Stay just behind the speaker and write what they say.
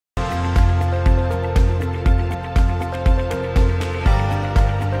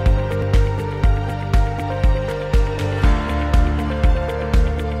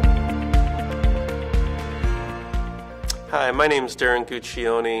Hi, my name is Darren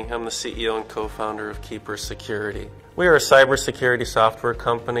Guccione. I'm the CEO and co-founder of Keeper Security. We are a cybersecurity software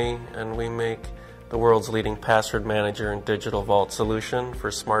company, and we make the world's leading password manager and digital vault solution for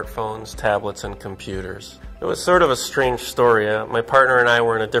smartphones, tablets, and computers. It was sort of a strange story. My partner and I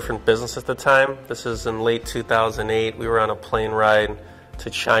were in a different business at the time. This is in late 2008. We were on a plane ride to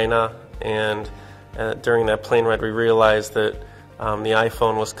China, and during that plane ride we realized that the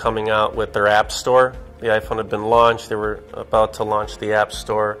iPhone was coming out with their App Store. The iPhone had been launched. They were about to launch the App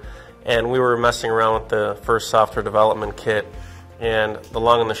Store, and we were messing around with the first software development kit. And the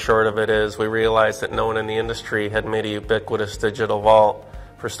long and the short of it is we realized that no one in the industry had made a ubiquitous digital vault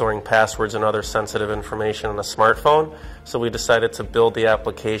for storing passwords and other sensitive information on a smartphone. So we decided to build the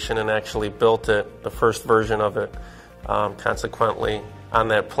application and actually built it, the first version of it, consequently on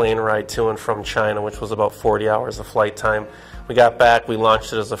that plane ride to and from China, which was about 40 hours of flight time. We got back, we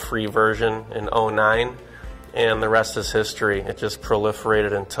launched it as a free version in 2009, and the rest is history. It just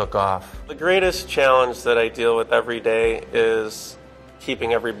proliferated and took off. The greatest challenge that I deal with every day is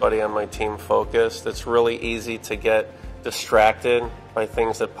keeping everybody on my team focused. It's really easy to get distracted by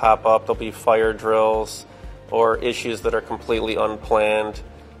things that pop up. There'll be fire drills or issues that are completely unplanned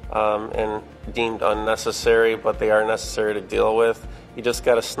and deemed unnecessary, but they are necessary to deal with. You just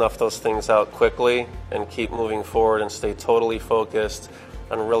got to snuff those things out quickly and keep moving forward and stay totally focused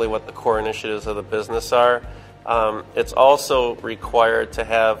on really what the core initiatives of the business are. It's also required to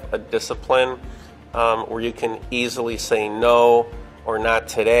have a discipline where you can easily say no or not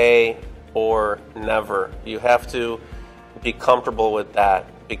today or never. You have to be comfortable with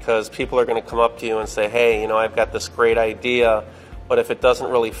that, because people are going to come up to you and say, hey, I've got this great idea, but if it doesn't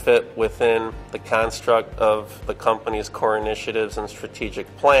really fit within the construct of the company's core initiatives and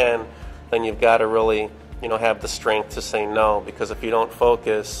strategic plan, then you've got to really, have the strength to say no, because if you don't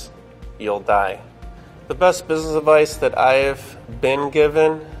focus, you'll die. The best business advice that I've been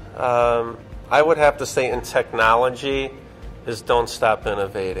given, I would have to say in technology, is don't stop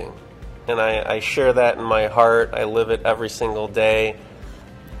innovating. And I share that in my heart. I live it every single day.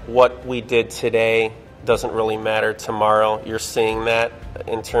 What we did today doesn't really matter tomorrow. You're seeing that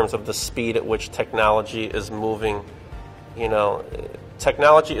in terms of the speed at which technology is moving.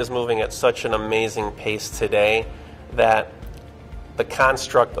 Technology is moving at such an amazing pace today that the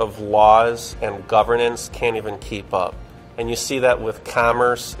construct of laws and governance can't even keep up. And you see that with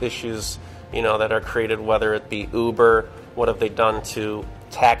commerce issues, that are created, whether it be Uber, what have they done to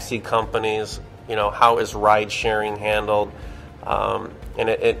taxi companies, how is ride sharing handled, and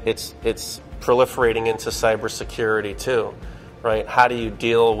it's proliferating into cybersecurity too, right? How do you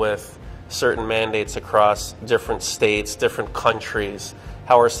deal with certain mandates across different states, different countries?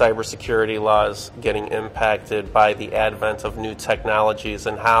 How are cybersecurity laws getting impacted by the advent of new technologies,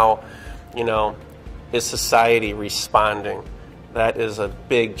 and how, is society responding? That is a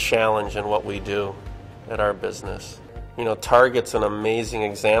big challenge in what we do at our business. Target's an amazing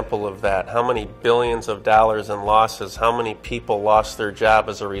example of that. How many billions of dollars in losses? How many people lost their job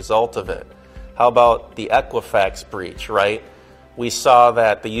as a result of it? How about the Equifax breach, right? We saw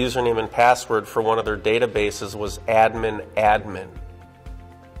that the username and password for one of their databases was admin.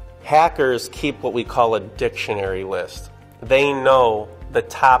 Hackers keep what we call a dictionary list. They know the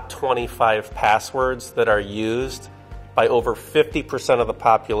top 25 passwords that are used by over 50% of the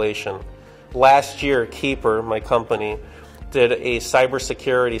population. Last year, Keeper, my company, did a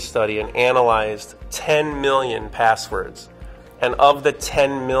cybersecurity study and analyzed 10 million passwords. And of the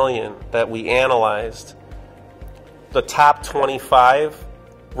 10 million that we analyzed, the top 25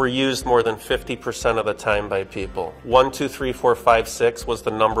 were used more than 50% of the time by people. 1, 2, 3, 4, 5, 6 was the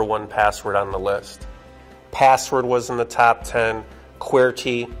number one password on the list. Password was in the top 10.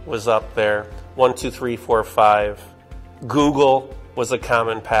 QWERTY was up there. 1, 2, 3, 4, 5. Google was a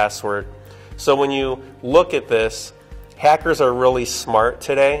common password. So when you look at this, hackers are really smart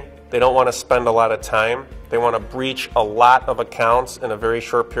today. They don't want to spend a lot of time. They want to breach a lot of accounts in a very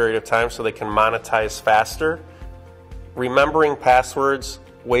short period of time so they can monetize faster. Remembering passwords,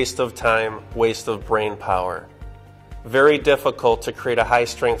 waste of time, waste of brain power. Very difficult to create a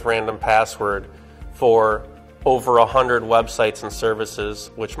high-strength random password for over 100 websites and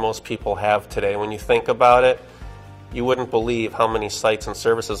services, which most people have today. When you think about it, you wouldn't believe how many sites and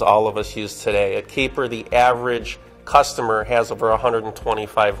services all of us use today. At Keeper, the average customer has over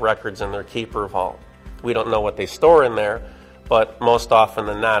 125 records in their Keeper vault. We don't know what they store in there, but most often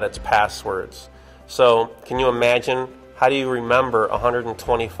than not, it's passwords. So can you imagine, how do you remember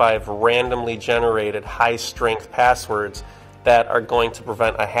 125 randomly generated high-strength passwords that are going to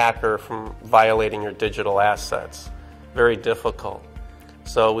prevent a hacker from violating your digital assets? Very difficult.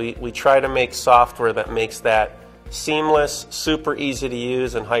 So we try to make software that makes that seamless, super easy to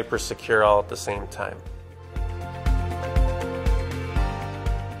use, and hyper secure all at the same time.